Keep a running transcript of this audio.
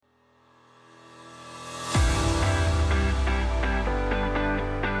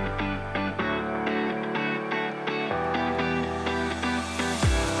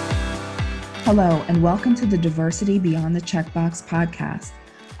Hello, and welcome to the Diversity Beyond the Checkbox podcast.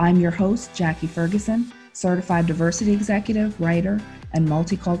 I'm your host, Jackie Ferguson, certified diversity executive, writer, and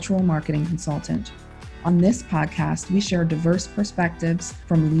multicultural marketing consultant. On this podcast, we share diverse perspectives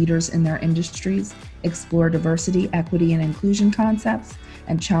from leaders in their industries, explore diversity, equity, and inclusion concepts,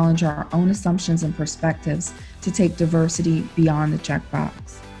 and challenge our own assumptions and perspectives to take diversity beyond the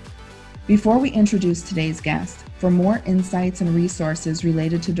checkbox. Before we introduce today's guest, for more insights and resources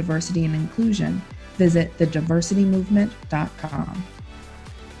related to diversity and inclusion, visit thediversitymovement.com.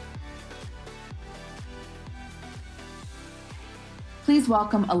 Please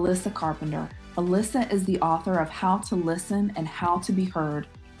welcome Alissa Carpenter. Alissa is the author of How to Listen and How to Be Heard,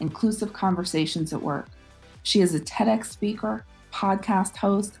 Inclusive Conversations at Work. She is a TEDx speaker, podcast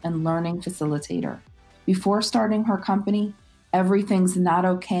host, and learning facilitator. Before starting her company, Everything's Not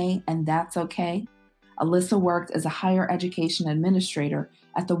Okay and That's Okay, Alissa worked as a higher education administrator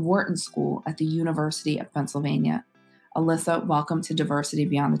at the Wharton School at the University of Pennsylvania. Alissa, welcome to Diversity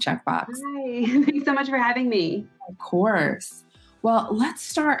Beyond the Checkbox. Hi, thanks so much for having me. Of course. Well, let's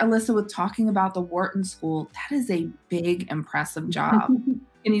start, Alissa, with talking about the Wharton School. That is a big, impressive job.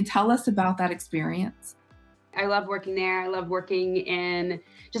 Can you tell us about that experience? I love working there. I love working in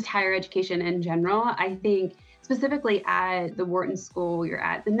just higher education in general. I think specifically at the Wharton School, you're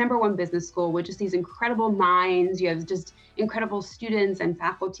at the #1 business school with just these incredible minds. You have just incredible students and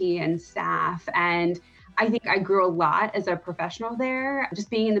faculty and staff. And I think I grew a lot as a professional there, just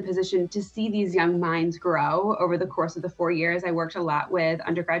being in the position to see these young minds grow over the course of the 4 years. I worked a lot with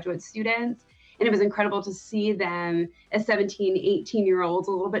undergraduate students, and it was incredible to see them as 17, 18-year-olds,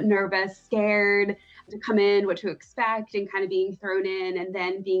 a little bit nervous, scared to come in, what to expect, and kind of being thrown in, and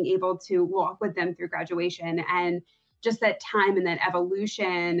then being able to walk with them through graduation. And just that time and that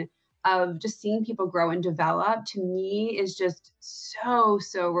evolution of just seeing people grow and develop, to me, is just so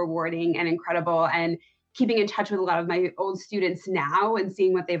rewarding and incredible. And keeping in touch with a lot of my old students now and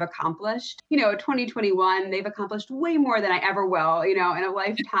seeing what they've accomplished. 2021, they've accomplished way more than I ever will, in a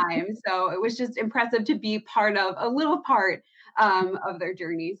lifetime. So it was just impressive to be a little part of their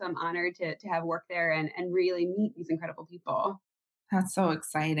journey. So I'm honored to have worked there and really meet these incredible people. That's so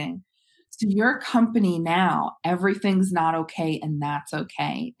exciting. So your company now, Everything's Not Okay and That's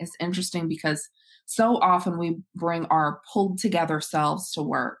Okay, is interesting because so often we bring our pulled together selves to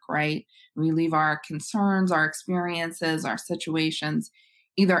work, right? We leave our concerns, our experiences, our situations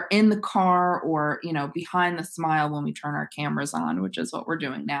either in the car or, behind the smile when we turn our cameras on, which is what we're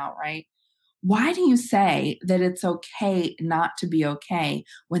doing now, right? Why do you say that it's okay not to be okay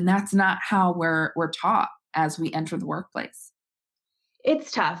when that's not how we're taught as we enter the workplace?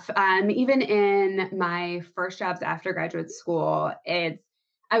 It's tough. Even in my first jobs after graduate school,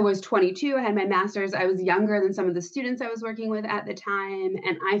 I was 22, I had my master's. I was younger than some of the students I was working with at the time.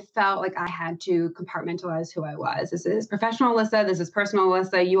 And I felt like I had to compartmentalize who I was. This is professional Alissa. This is personal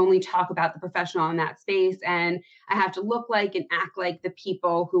Alissa. You only talk about the professional in that space. And I have to look like and act like the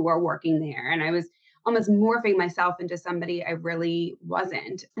people who are working there. And I was almost morphing myself into somebody I really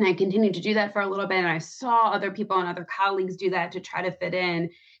wasn't. And I continued to do that for a little bit. And I saw other people and other colleagues do that to try to fit in.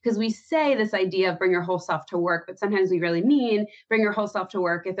 Because we say this idea of bring your whole self to work, but sometimes we really mean bring your whole self to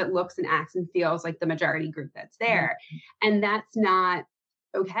work if it looks and acts and feels like the majority group that's there. And that's not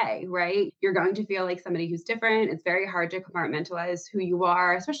okay, right? You're going to feel like somebody who's different. It's very hard to compartmentalize who you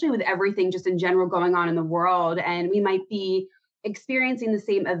are, especially with everything just in general going on in the world. And we might be experiencing the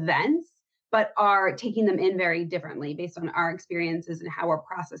same events, but are taking them in very differently based on our experiences and how we're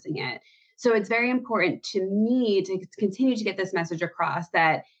processing it. So it's very important to me to continue to get this message across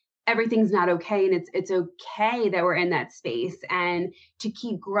that everything's not okay, and it's okay that we're in that space, and to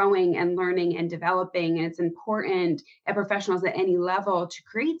keep growing and learning and developing. And it's important at professionals at any level to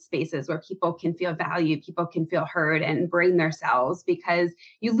create spaces where people can feel valued, people can feel heard and bring themselves, because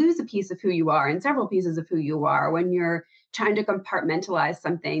you lose a piece of who you are and several pieces of who you are when you're trying to compartmentalize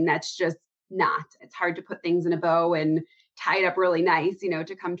something that's just not. It's hard to put things in a bow and tie it up really nice,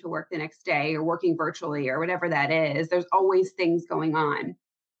 to come to work the next day or working virtually or whatever that is. There's always things going on.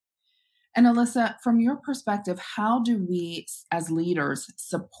 And Alissa, from your perspective, how do we as leaders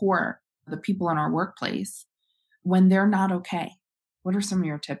support the people in our workplace when they're not okay? What are some of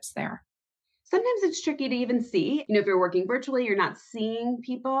your tips there? Sometimes it's tricky to even see. If you're working virtually, you're not seeing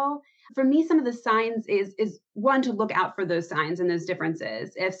people. For me, some of the signs is one, to look out for those signs and those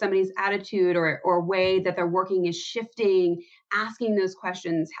differences. If somebody's attitude or way that they're working is shifting, asking those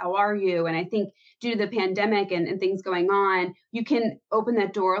questions, how are you? And I think due to the pandemic and things going on, you can open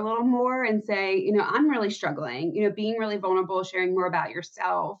that door a little more and say, I'm really struggling, being really vulnerable, sharing more about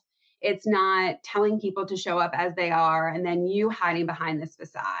yourself. It's not telling people to show up as they are and then you hiding behind this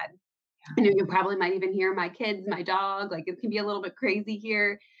facade. I know you probably might even hear my kids, my dog, like it can be a little bit crazy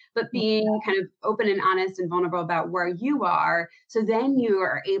here, but Yeah. being kind of open and honest and vulnerable about where you are. So then you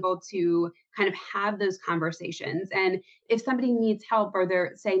are able to kind of have those conversations. And if somebody needs help or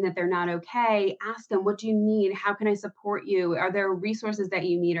they're saying that they're not okay, ask them, what do you need? How can I support you? Are there resources that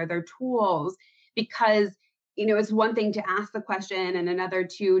you need? Are there tools? Because it's one thing to ask the question and another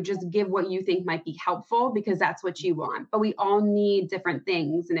to just give what you think might be helpful because that's what you want. But we all need different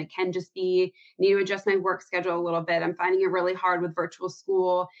things. And it can just be, need to adjust my work schedule a little bit. I'm finding it really hard with virtual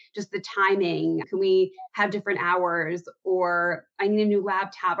school, just the timing. Can we have different hours? Or I need a new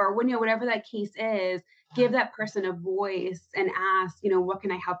laptop or whatever that case is, give that person a voice and ask, what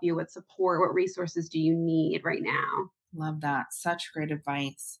can I help you with support? What resources do you need right now? Love that. Such great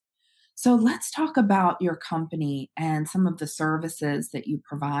advice. So let's talk about your company and some of the services that you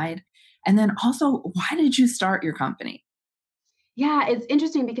provide. And then also, why did you start your company? Yeah, it's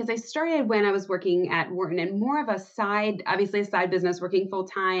interesting because I started when I was working at Wharton and more of obviously a side business, working full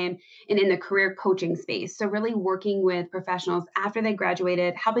time and in the career coaching space. So, really working with professionals after they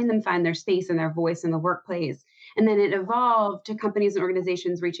graduated, helping them find their space and their voice in the workplace. And then it evolved to companies and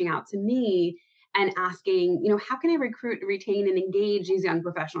organizations reaching out to me and asking, how can I recruit, retain, and engage these young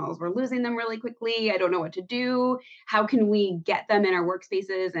professionals? We're losing them really quickly. I don't know what to do. How can we get them in our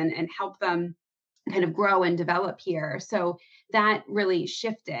workspaces and help them kind of grow and develop here? So that really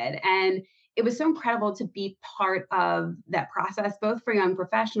shifted. And it was so incredible to be part of that process, both for young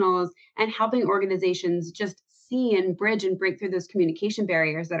professionals and helping organizations just see and bridge and break through those communication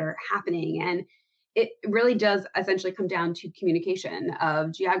barriers that are happening. And it really does essentially come down to communication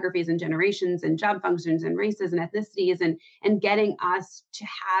of geographies and generations and job functions and races and ethnicities and getting us to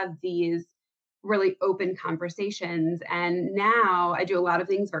have these really open conversations. And now I do a lot of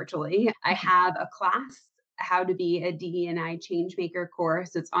things virtually. I have a class, how to be a DE&I change maker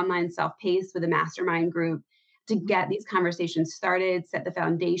course. It's online self-paced with a mastermind group to get these conversations started, set the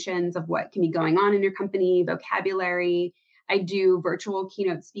foundations of what can be going on in your company, vocabulary. I do virtual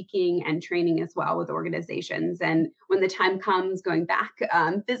keynote speaking and training as well with organizations. And when the time comes, going back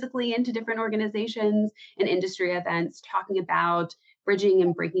physically into different organizations and industry events, talking about bridging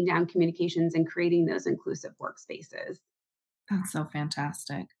and breaking down communications and creating those inclusive workspaces. That's so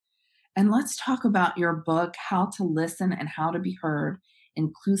fantastic. And let's talk about your book, How to Listen and How to Be Heard: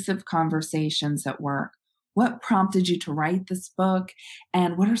 Inclusive Conversations at Work. What prompted you to write this book?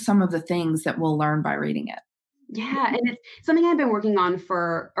 And what are some of the things that we'll learn by reading it? Yeah, and it's something I've been working on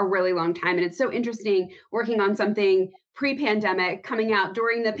for a really long time. And it's so interesting working on something pre-pandemic, coming out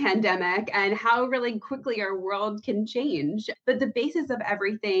during the pandemic, and how really quickly our world can change. But the basis of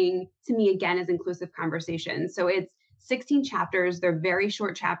everything to me, again, is inclusive conversation. So it's 16 chapters, they're very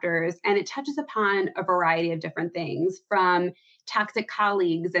short chapters, and it touches upon a variety of different things from toxic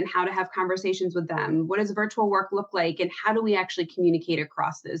colleagues and how to have conversations with them. What does virtual work look like? And how do we actually communicate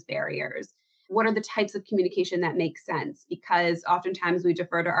across those barriers? What are the types of communication that make sense? Because oftentimes we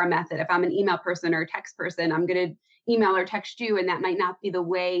defer to our method. If I'm an email person or a text person, I'm going to email or text you, and that might not be the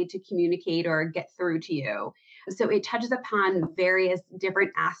way to communicate or get through to you. So it touches upon various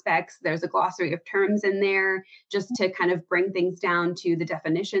different aspects. There's a glossary of terms in there just to kind of bring things down to the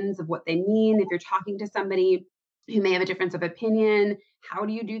definitions of what they mean. If you're talking to somebody who may have a difference of opinion, how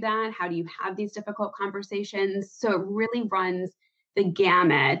do you do that? How do you have these difficult conversations? So it really runs the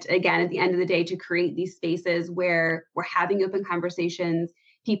gamut, again, at the end of the day, to create these spaces where we're having open conversations.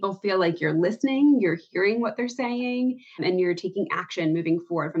 People feel like you're listening, you're hearing what they're saying, and you're taking action moving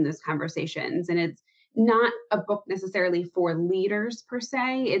forward from those conversations. And it's not a book necessarily for leaders per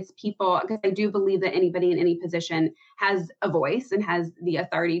se. It's people, because I do believe that anybody in any position has a voice and has the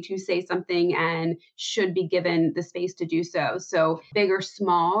authority to say something and should be given the space to do so. So, big or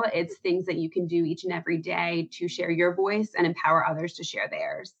small, it's things that you can do each and every day to share your voice and empower others to share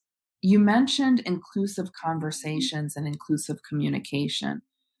theirs. You mentioned inclusive conversations and inclusive communication.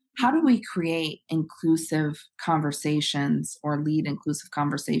 How do we create inclusive conversations or lead inclusive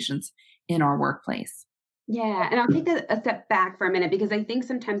conversations in our workplace? Yeah, and I'll take a step back for a minute because I think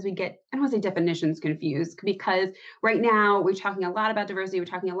sometimes we get, I don't want to say definitions confused, because right now we're talking a lot about diversity, we're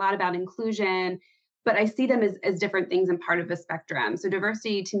talking a lot about inclusion, but I see them as different things and part of a spectrum. So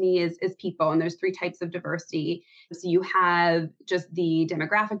diversity to me is people, and there's three types of diversity. So you have just the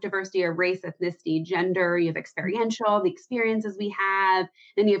demographic diversity or race, ethnicity, gender, you have experiential, the experiences we have,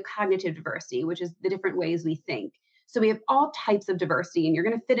 then you have cognitive diversity, which is the different ways we think. So we have all types of diversity, and you're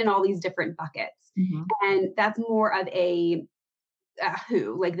going to fit in all these different buckets. Mhm. And that's more of a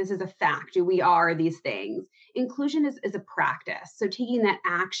who, like this is a fact. We are these things. Inclusion is a practice. So taking that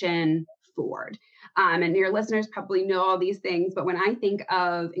action forward. And your listeners probably know all these things, but when I think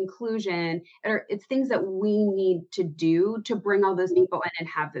of inclusion, it's things that we need to do to bring all those people in and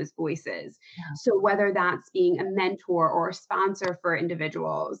have those voices. Yeah. So whether that's being a mentor or a sponsor for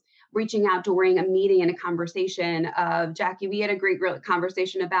individuals, reaching out during a meeting and a conversation of, Jackie, we had a great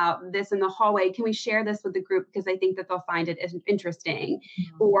conversation about this in the hallway. Can we share this with the group? Because I think that they'll find it interesting.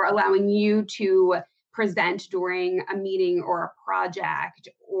 Mhm. Or allowing you to present during a meeting or a project,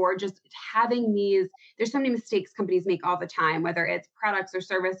 or just having there's so many mistakes companies make all the time, whether it's products or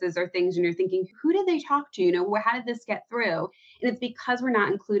services or things, and you're thinking, who did they talk to? How did this get through? And it's because we're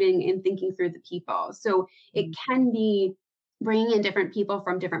not including and thinking through the people. So it can be bringing in different people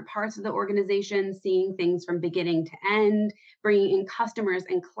from different parts of the organization, seeing things from beginning to end, bringing in customers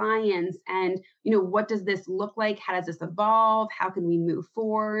and clients, and what does this look like? How does this evolve? How can we move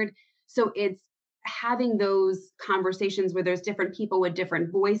forward? So it's having those conversations where there's different people with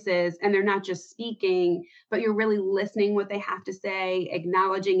different voices, and they're not just speaking, but you're really listening what they have to say,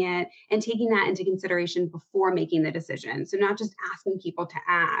 acknowledging it, and taking that into consideration before making the decision. So not just asking people to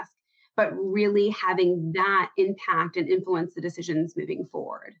ask, but really having that impact and influence the decisions moving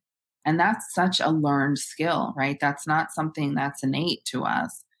forward. And that's such a learned skill, right? That's not something that's innate to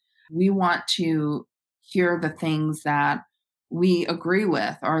us. We want to hear the things that we agree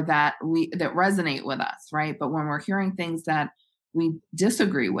with or that resonate with us, right? But when we're hearing things that we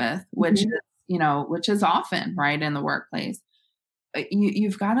disagree with, which Mhm. is, which is often, right, in the workplace,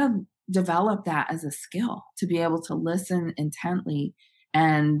 you've got to develop that as a skill to be able to listen intently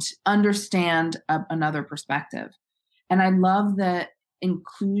and understand another perspective. And I love that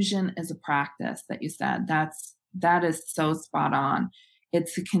inclusion as a practice that you said. That is so spot on.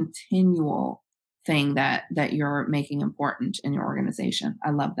 It's a continual thing that you're making important in your organization. I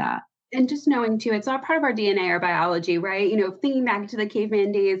love that. And just knowing too, it's all part of our DNA, our biology, right? Thinking back to the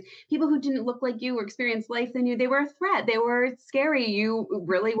caveman days, people who didn't look like you or experience life than you, they were a threat. They were scary. You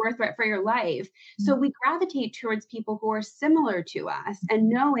really were a threat for your life. So we gravitate towards people who are similar to us, and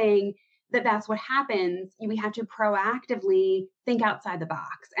knowing that that's what happens, we have to proactively think outside the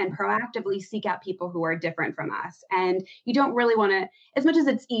box and proactively seek out people who are different from us. And you don't really want to, as much as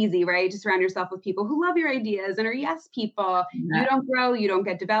it's easy, right? To surround yourself with people who love your ideas and are yes people. You Yeah, don't grow, you don't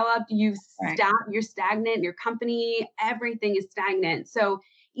get developed, right. you're stagnant, your company, everything is stagnant. So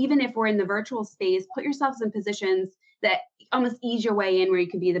even if we're in the virtual space, put yourselves in positions that almost ease your way in where you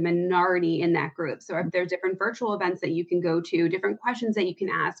can be the minority in that group. So if there's different virtual events that you can go to, different questions that you can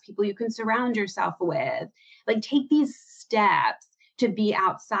ask, people you can surround yourself with, like take these steps to be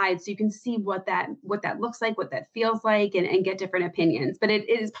outside so you can see what that looks like, what that feels like, and get different opinions. But it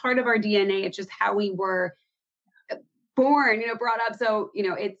is part of our DNA. It's just how we were born, brought up. So,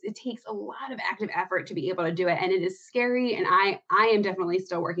 it takes a lot of active effort to be able to do it. And it is scary. And I am definitely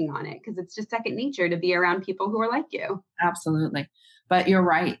still working on it because it's just second nature to be around people who are like you. Absolutely. But you're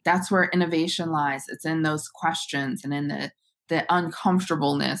right. That's where innovation lies. It's in those questions and in the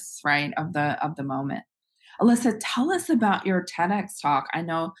uncomfortableness, right, of the moment. Alyssa, tell us about your TEDx talk. I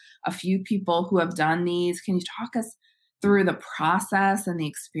know a few people who have done these. Can you talk us through the process and the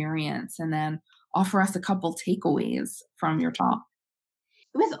experience, and then offer us a couple takeaways from your talk?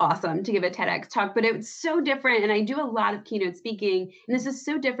 It was awesome to give a TEDx talk, but it was so different. And I do a lot of keynote speaking, and this is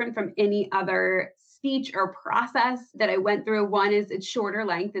so different from any other speech or process that I went through. One is it's shorter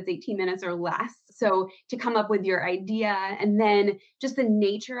length, it's 18 minutes or less. So to come up with your idea, and then just the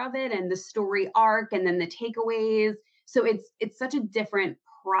nature of it and the story arc, and then the takeaways. So it's such a different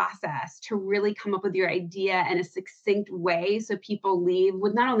process to really come up with your idea in a succinct way so people leave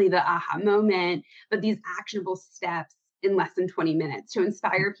with not only the aha moment, but these actionable steps in less than 20 minutes to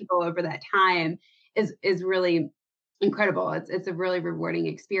inspire people over that time is really incredible. It's a really rewarding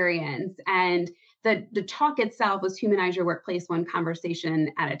experience. And the talk itself was humanize your workplace one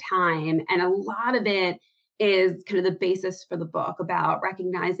conversation at a time. And a lot of it is kind of the basis for the book about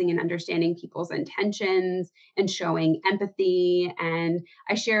recognizing and understanding people's intentions and showing empathy. And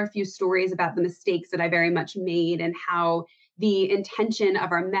I share a few stories about the mistakes that I very much made, and how the intention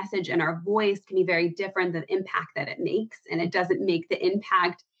of our message and our voice can be very different than the impact that it makes. And it doesn't make the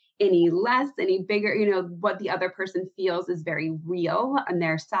impact any less, any bigger. What the other person feels is very real on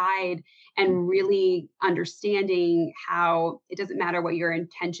their side, and really understanding how it doesn't matter what your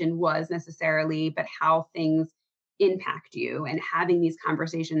intention was necessarily, but how things impact you, and having these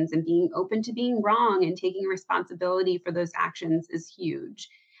conversations and being open to being wrong and taking responsibility for those actions is huge.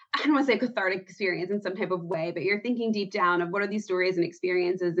 I don't want to say cathartic experience in some type of way, but you're thinking deep down of what are these stories and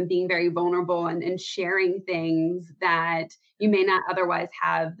experiences, and being very vulnerable, and sharing things that you may not otherwise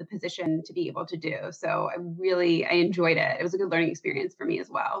have the position to be able to do. So I enjoyed it. It was a good learning experience for me as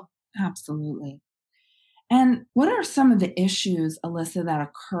well. Absolutely. And what are some of the issues, Alyssa, that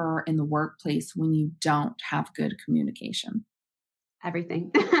occur in the workplace when you don't have good communication?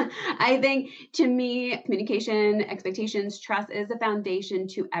 Everything. I think to me, communication, expectations, trust is the foundation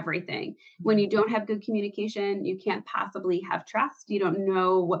to everything. When you don't have good communication, you can't possibly have trust. You don't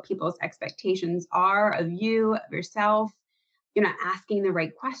know what people's expectations are of you, of yourself. You're not asking the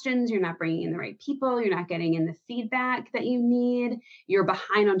right questions. You're not bringing in the right people. You're not getting in the feedback that you need. You're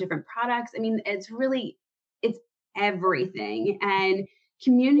behind on different products. I mean, it's everything. And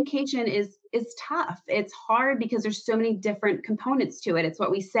communication is tough. It's hard because there's so many different components to it. It's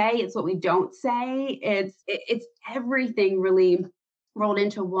what we say, it's what we don't say. It's everything really rolled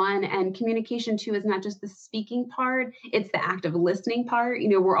into one. And communication too is not just the speaking part, it's the active listening part.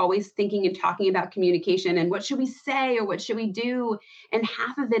 We're always thinking and talking about communication and what should we say or what should we do, and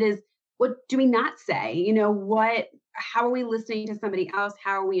half of it is what do we not say. What how are we listening to somebody else,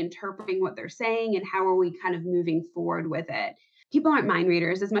 how are we interpreting what they're saying, and how are we kind of moving forward with it. People aren't mind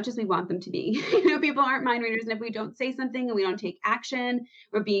readers as much as we want them to be. People aren't mind readers, and if we don't say something and we don't take action,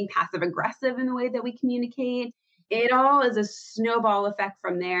 we're being passive aggressive in the way that we communicate. It all is a snowball effect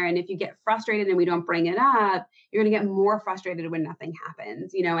from there. And if you get frustrated and we don't bring it up, you're going to get more frustrated when nothing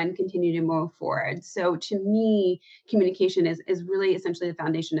happens, and continue to move forward. So to me, communication is really essentially the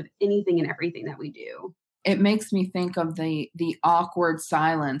foundation of anything and everything that we do. It makes me think of the awkward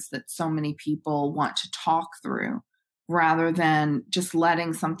silence that so many people want to talk through rather than just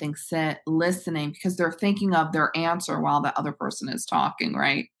letting something sit, listening because they're thinking of their answer while the other person is talking,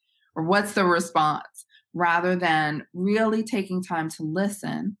 right? Or what's the response? Rather than really taking time to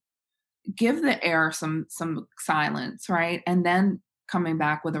listen, give the air some silence, right? And then coming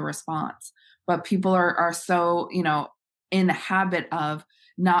back with a response. But people are so, in the habit of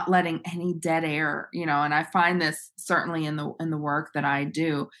not letting any dead air, and I find this certainly in the work that I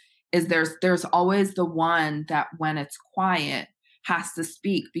do, is there's always the one that when it's quiet has to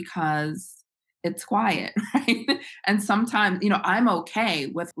speak because it's quiet, right? And sometimes, I'm okay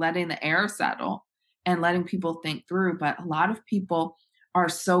with letting the air settle and letting people think through, but a lot of people are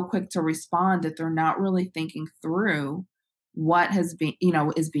so quick to respond that they're not really thinking through what has been,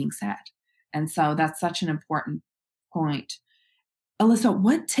 is being said. And so that's such an important point. Alyssa,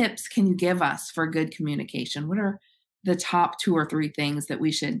 what tips can you give us for good communication? What are the top two or three things that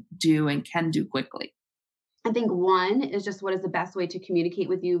we should do and can do quickly? I think one is just what is the best way to communicate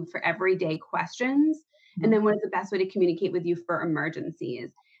with you for everyday questions? And Mhm. then what is the best way to communicate with you for emergencies?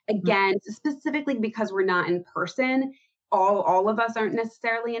 Mhm. Again, specifically because we're not in person, all of us aren't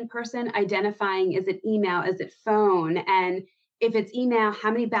necessarily in person. Identifying, is it email, is it phone? And if it's email,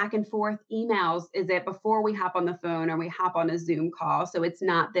 how many back and forth emails is it before we hop on the phone or we hop on a Zoom call? So it's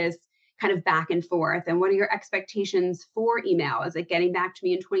not this kind of back and forth. And what are your expectations for email? Is it getting back to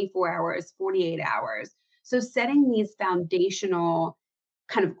me in 24 hours, 48 hours? So setting these foundational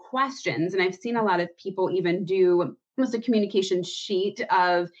kind of questions, and I've seen a lot of people even do almost a communication sheet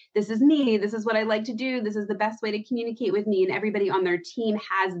of this is me, this is what I like to do, this is the best way to communicate with me, and everybody on their team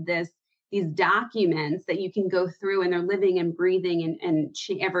has these documents that you can go through and they're living and breathing and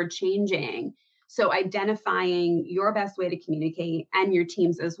ever changing. So identifying your best way to communicate and your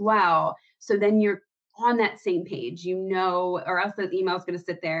teams as well. So then you're on that same page, or else the email is going to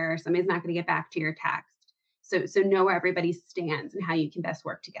sit there. Somebody's not going to get back to your text. So know where everybody stands and how you can best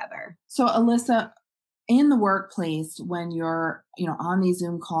work together. So, Alyssa, in the workplace, when you're, on these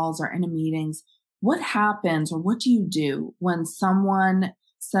Zoom calls or in a meetings, what happens or what do you do when someone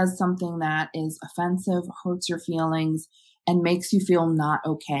says something that is offensive, hurts your feelings, and makes you feel not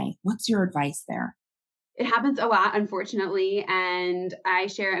okay? What's your advice there? It happens a lot, unfortunately. And I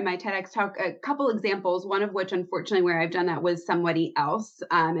share in my TEDx talk a couple examples, one of which, unfortunately, where I've done that was somebody else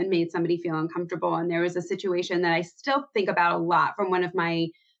and made somebody feel uncomfortable. And there was a situation that I still think about a lot from one of my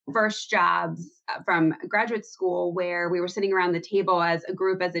first jobs from graduate school, where we were sitting around the table as a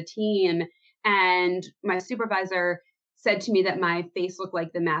group, as a team. And my supervisor said to me that my face looked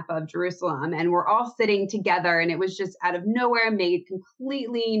like the map of Jerusalem. And we're all sitting together, and it was just out of nowhere, made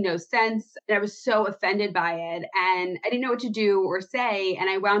completely no sense. And I was so offended by it. And I didn't know what to do or say. And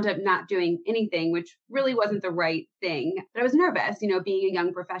I wound up not doing anything, which really wasn't the right thing. But I was nervous, being a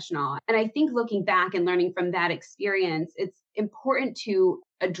young professional. And I think looking back and learning from that experience, it's important to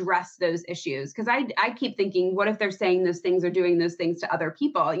address those issues. Because I keep thinking, what if they're saying those things or doing those things to other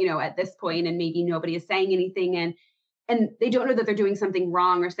people, at this point, and maybe nobody is saying anything. And they don't know that they're doing something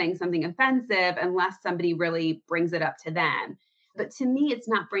wrong or saying something offensive unless somebody really brings it up to them. But to me, it's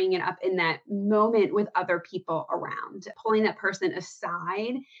not bringing it up in that moment with other people around, pulling that person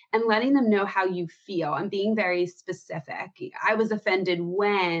aside and letting them know how you feel and being very specific. I was offended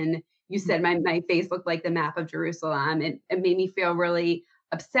when you said my face looked like the map of Jerusalem. It made me feel really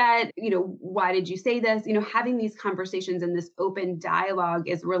upset. Why did you say this? Having these conversations and this open dialogue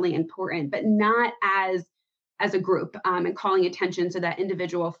is really important, but not as a group, and calling attention so that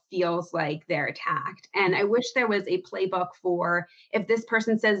individual feels like they're attacked. And I wish there was a playbook for if this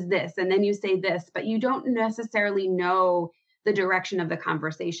person says this and then you say this, but you don't necessarily know the direction of the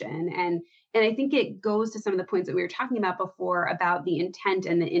conversation. And I think it goes to some of the points that we were talking about before about the intent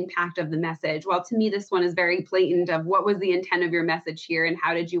and the impact of the message. Well, to me, this one is very blatant of what was the intent of your message here and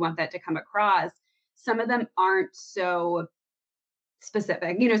how did you want that to come across? Some of them aren't so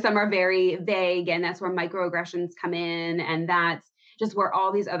specific. Some are very vague, and that's where microaggressions come in. And that's just where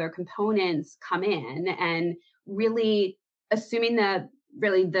all these other components come in. And really assuming that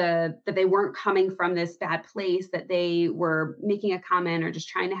that they weren't coming from this bad place, that they were making a comment or just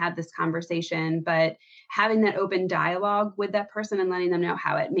trying to have this conversation, but having that open dialogue with that person and letting them know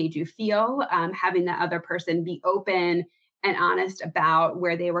how it made you feel, having that other person be open and honest about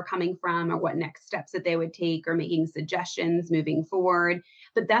where they were coming from or what next steps that they would take or making suggestions moving forward.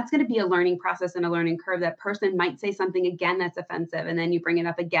 But that's going to be a learning process and a learning curve. That person might say something again that's offensive, and then you bring it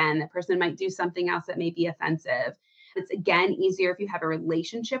up again. That person might do something else that may be offensive. It's again easier if you have a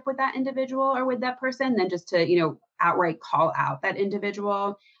relationship with that individual or with that person than just to, outright call out that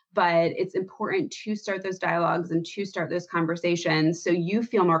individual. But it's important to start those dialogues and to start those conversations so you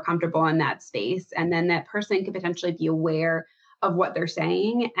feel more comfortable in that space. And then that person can potentially be aware of what they're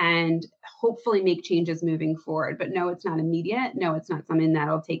saying and hopefully make changes moving forward. But no, it's not immediate. No, it's not something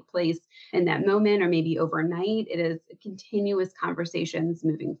that'll take place in that moment or maybe overnight. It is continuous conversations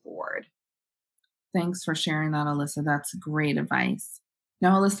moving forward. Thanks for sharing that, Alissa. That's great advice.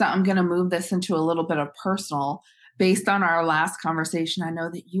 Now, Alissa, I'm going to move this into a little bit of personal. Based on our last conversation, I know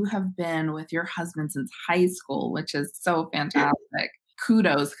that you have been with your husband since high school, which is so fantastic.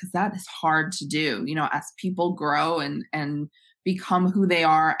 Kudos, because that is hard to do. As people grow and become who they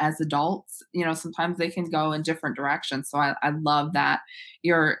are as adults, sometimes they can go in different directions. So I love that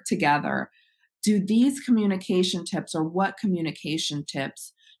you're together. Do these communication tips, or what communication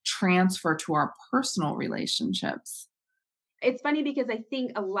tips, transfer to our personal relationships? It's funny because I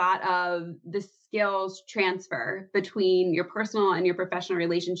think a lot of the skills transfer between your personal and your professional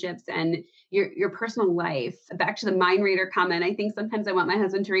relationships and your personal life. Back to the mind reader comment, I think sometimes I want my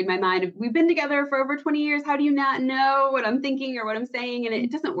husband to read my mind. If we've been together for over 20 years, how do you not know what I'm thinking or what I'm saying? And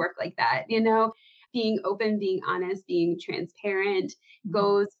it doesn't work like that. Being open, being honest, being transparent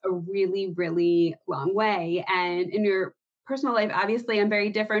goes a really, really long way. And in your personal life, obviously I'm very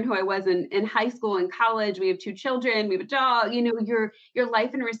different who I was in high school and college. We have 2 children, we have a dog. Your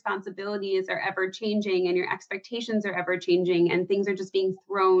life and responsibilities are ever changing and your expectations are ever changing and things are just being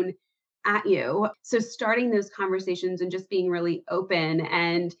thrown at you. So starting those conversations and just being really open.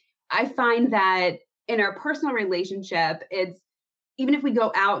 And I find that in our personal relationship, it's even if we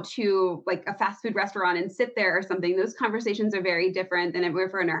go out to like a fast food restaurant and sit there or something, those conversations are very different than if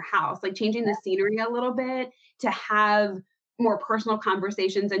we're in our house, like changing the scenery a little bit to have more personal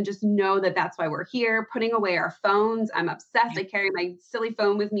conversations and just know that that's why we're here, putting away our phones. I'm obsessed. I carry my silly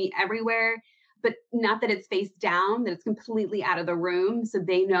phone with me everywhere, but not that it's face down, that it's completely out of the room. So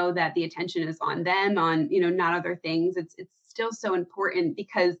they know that the attention is on them, on, not other things. It's still so important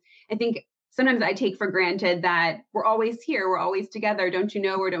because I think sometimes I take for granted that we're always here, we're always together. Don't you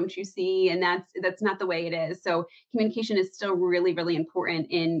know or don't you see? And that's not the way it is. So communication is still really, really important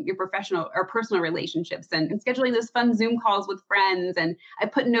in your professional or personal relationships and scheduling those fun Zoom calls with friends. And I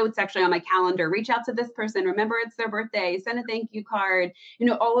put notes actually on my calendar, reach out to this person, remember it's their birthday, send a thank you card,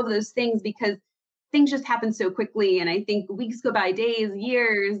 all of those things because things just happen so quickly. And I think weeks go by, days,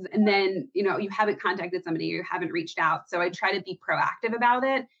 years, and then, you haven't contacted somebody, you haven't reached out. So I try to be proactive about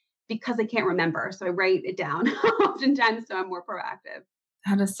it because I can't remember. So I write it down oftentimes so I'm more proactive.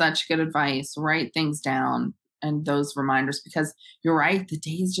 That is such good advice. Write things down and those reminders because you're right. The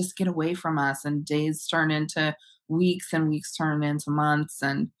days just get away from us and days turn into weeks and weeks turn into months.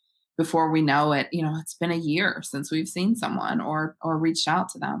 And before we know it, it's been a year since we've seen someone or reached out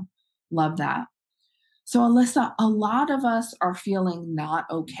to them. Love that. So Alissa, a lot of us are feeling not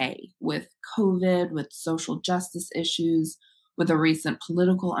okay with COVID, with social justice issues, with the recent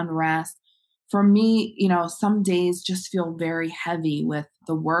political unrest. For me, some days just feel very heavy with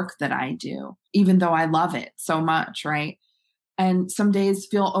the work that I do, even though I love it so much, right? And some days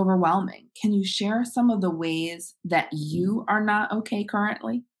feel overwhelming. Can you share some of the ways that you are not okay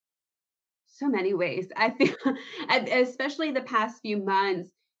currently? so many ways. I feel, especially the past few months,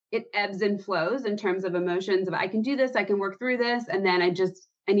 it ebbs and flows in terms of emotions. Of I can do this, I can work through this, and then I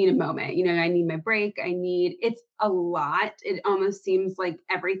need a moment. I need my break. It's a lot. It almost seems like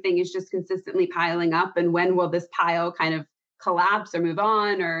everything is just consistently piling up. And when will this pile kind of collapse or move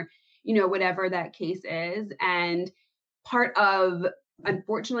on, or whatever that case is. And part of,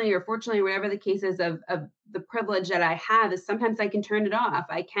 unfortunately or fortunately, whatever the case is, of the privilege that I have is sometimes I can turn it off.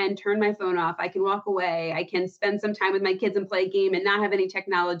 I can turn my phone off. I can walk away. I can spend some time with my kids and play a game and not have any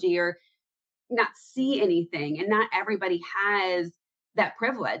technology or not see anything. And not everybody has that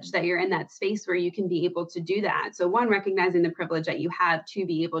privilege, that you're in that space where you can be able to do that. So one, recognizing the privilege that you have to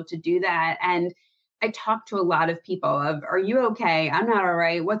be able to do that. And I talk to a lot of people of, are you okay? I'm not all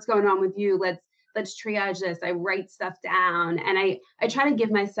right. What's going on with you? Let's triage this. I write stuff down, and I try to give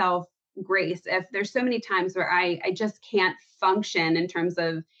myself grace. If there's so many times where I just can't function in terms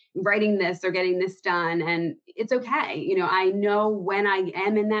of writing this or getting this done, and it's okay. I know when I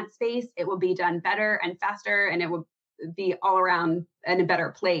am in that space, it will be done better and faster, and it will be all around in a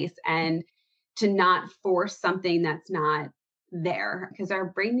better place. And to not force something that's not there, because our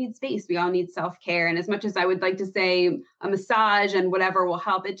brain needs space. We all need self-care. And as much as I would like to say a massage and whatever will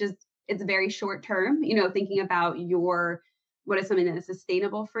help, it's very short term, thinking about what is something that is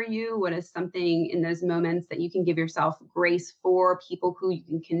sustainable for you? What is something in those moments that you can give yourself grace for, people who you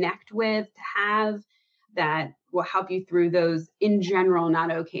can connect with, to have that will help you through those in general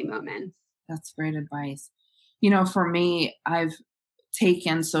not okay moments? That's great advice. For me, I've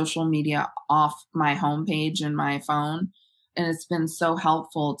taken social media off my homepage and my phone, and it's been so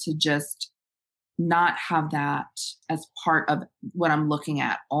helpful to just not have that as part of what I'm looking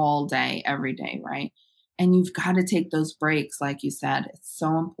at all day, every day, right? And you've got to take those breaks, like you said. It's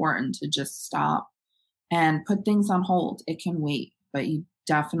so important to just stop and put things on hold. It can wait, but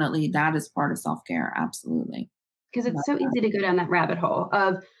that is part of self-care. Absolutely. Because it's so easy to go down that rabbit hole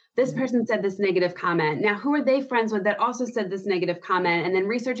of, this person said this negative comment. Now, who are they friends with that also said this negative comment? And then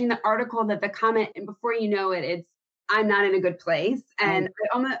researching the article that the comment, and before you know it, I'm not in a good place. And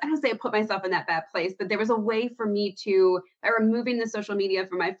I don't say I put myself in that bad place, but there was a way for me to, by removing the social media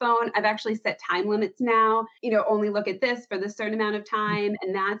from my phone, I've actually set time limits now, only look at this for this certain amount of time.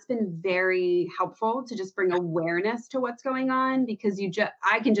 And that's been very helpful to just bring awareness to what's going on, because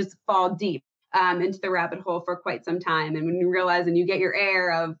I can just fall deep into the rabbit hole for quite some time. And when you realize and you get your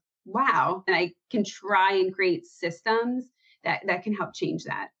air of, wow, and I can try and create systems that can help change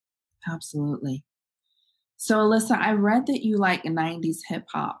that. Absolutely. So, Alissa, I read that you like 90s hip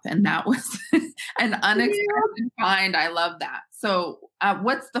hop, and that was an unexpected find. I love that. So,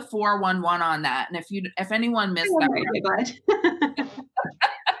 what's the 411 on that? And if anyone missed that,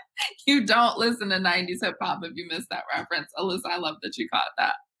 you don't listen to 90s hip hop if you missed that reference. Alissa, I love that you caught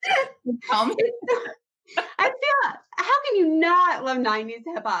that. Tell me. I feel, how can you not love 90s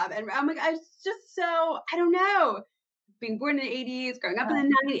hip hop? And I'm like, it's just so, I don't know. Being born in the 80s, growing up in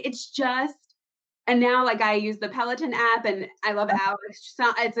the 90s, it's just, and now like I use the Peloton app and I love Alex.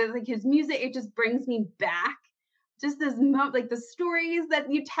 It's like his music, it just brings me back. Just this like the stories that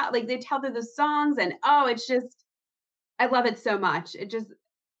you tell, like they tell through the songs, and it's just, I love it so much.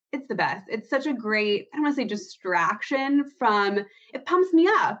 It's the best. It's such a great, I don't want to say distraction from, it pumps me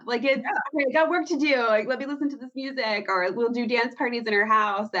up. Like okay, I got work to do. Like, let me listen to this music, or we'll do dance parties in our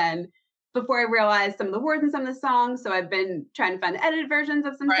house. And before I realized some of the words in some of the songs. So I've been trying to find edited versions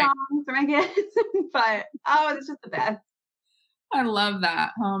of some songs for my kids, but it's just the best. I love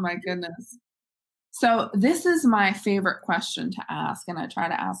that. Oh my goodness. So this is my favorite question to ask, and I try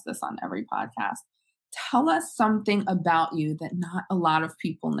to ask this on every podcast. Tell us something about you that not a lot of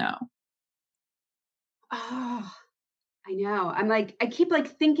people know. Oh, I know. I keep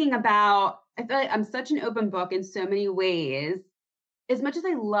thinking about, I feel like I'm such an open book in so many ways. As much as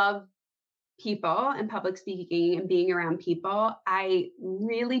I love people and public speaking and being around people, I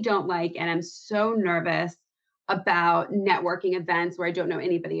really don't like, and I'm so nervous about networking events where I don't know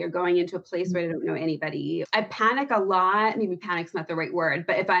anybody, or going into a place where I don't know anybody. I panic a lot. Maybe panic's not the right word,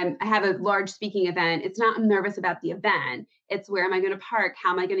 but if I have a large speaking event, it's not, I'm nervous about the event. It's, where am I going to park?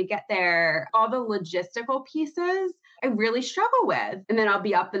 How am I going to get there? All the logistical pieces I really struggle with. And then I'll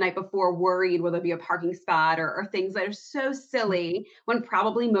be up the night before worried, will there be a parking spot, or things that are so silly, when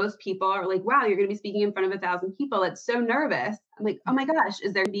probably most people are like, wow, you're going to be speaking in front of 1,000 people. It's so nervous. I'm like, oh my gosh,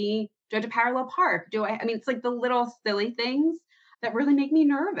 do I have to parallel park? It's like the little silly things that really make me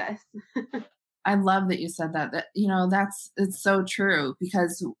nervous. I love that you said that, it's so true,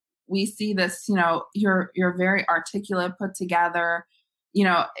 because we see this, you're very articulate, put together,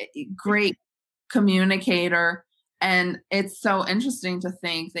 great communicator. And it's so interesting to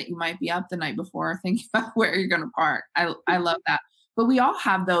think that you might be up the night before thinking about where you're going to park. I love that. But we all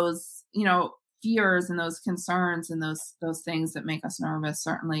have those, fears and those concerns and those things that make us nervous.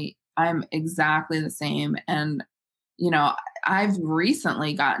 Certainly, I'm exactly the same. And, I've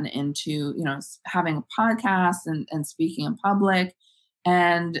recently gotten into, having a podcast and speaking in public.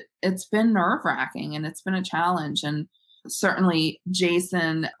 And it's been nerve-wracking and it's been a challenge. And certainly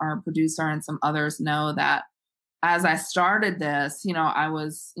Jason, our producer, and some others know that as I started this, I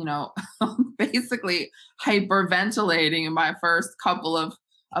was, basically hyperventilating in my first couple of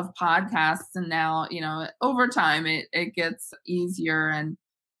podcasts. And now, over time it gets easier and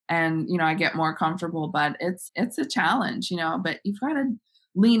I get more comfortable, but it's a challenge, but you've got to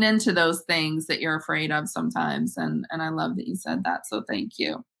lean into those things that you're afraid of sometimes. And I love that you said that. So thank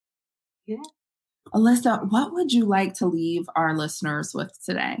you. Yeah. Alissa, what would you like to leave our listeners with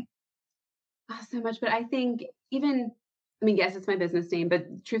today? So much, but I think yes, it's my business name,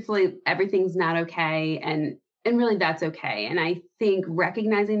 but truthfully, everything's not okay. And really that's okay. And I think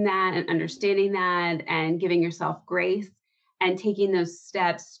recognizing that and understanding that and giving yourself grace and taking those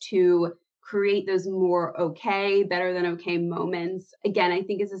steps to create those more okay, better than okay moments. Again, I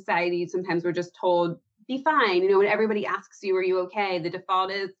think as a society, sometimes we're just told, be fine. When everybody asks you, are you okay? The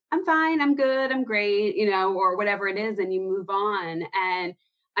default is, I'm fine, I'm good, I'm great, or whatever it is, and you move on. And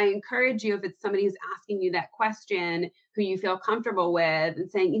I encourage you, if it's somebody who's asking you that question, who you feel comfortable with,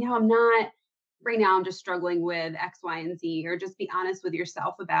 and saying, I'm not, right now I'm just struggling with X, Y, and Z, or just be honest with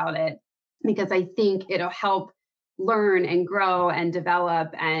yourself about it, because I think it'll help learn and grow and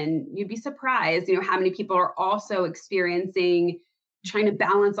develop. And you'd be surprised, how many people are also experiencing trying to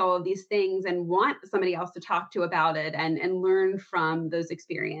balance all of these things and want somebody else to talk to about it and learn from those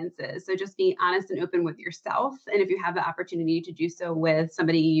experiences. So just be honest and open with yourself. And if you have the opportunity to do so with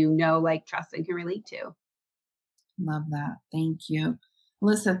somebody like, trust, and can relate to. Love that. Thank you.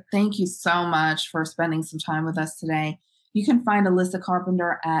 Alissa, thank you so much for spending some time with us today. You can find Alissa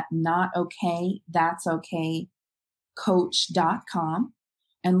Carpenter at notokthat'sokcoach.com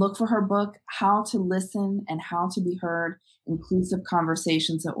and look for her book, How to Listen and How to Be Heard, Inclusive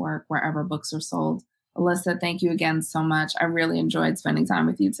Conversations at Work, wherever books are sold. Alissa, thank you again so much. I really enjoyed spending time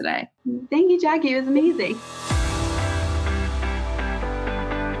with you today. Thank you, Jackie. It was amazing.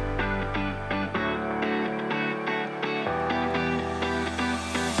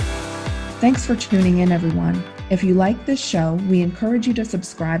 Thanks for tuning in, everyone. If you like this show, we encourage you to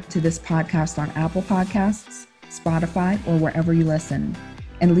subscribe to this podcast on Apple Podcasts, Spotify, or wherever you listen,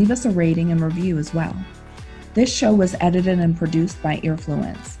 and leave us a rating and review as well. This show was edited and produced by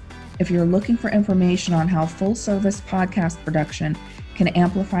Earfluence. If you're looking for information on how full-service podcast production can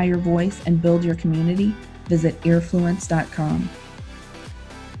amplify your voice and build your community, visit earfluence.com.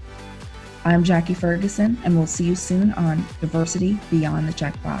 I'm Jackie Ferguson, and we'll see you soon on Diversity Beyond the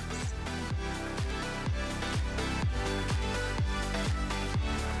Checkbox.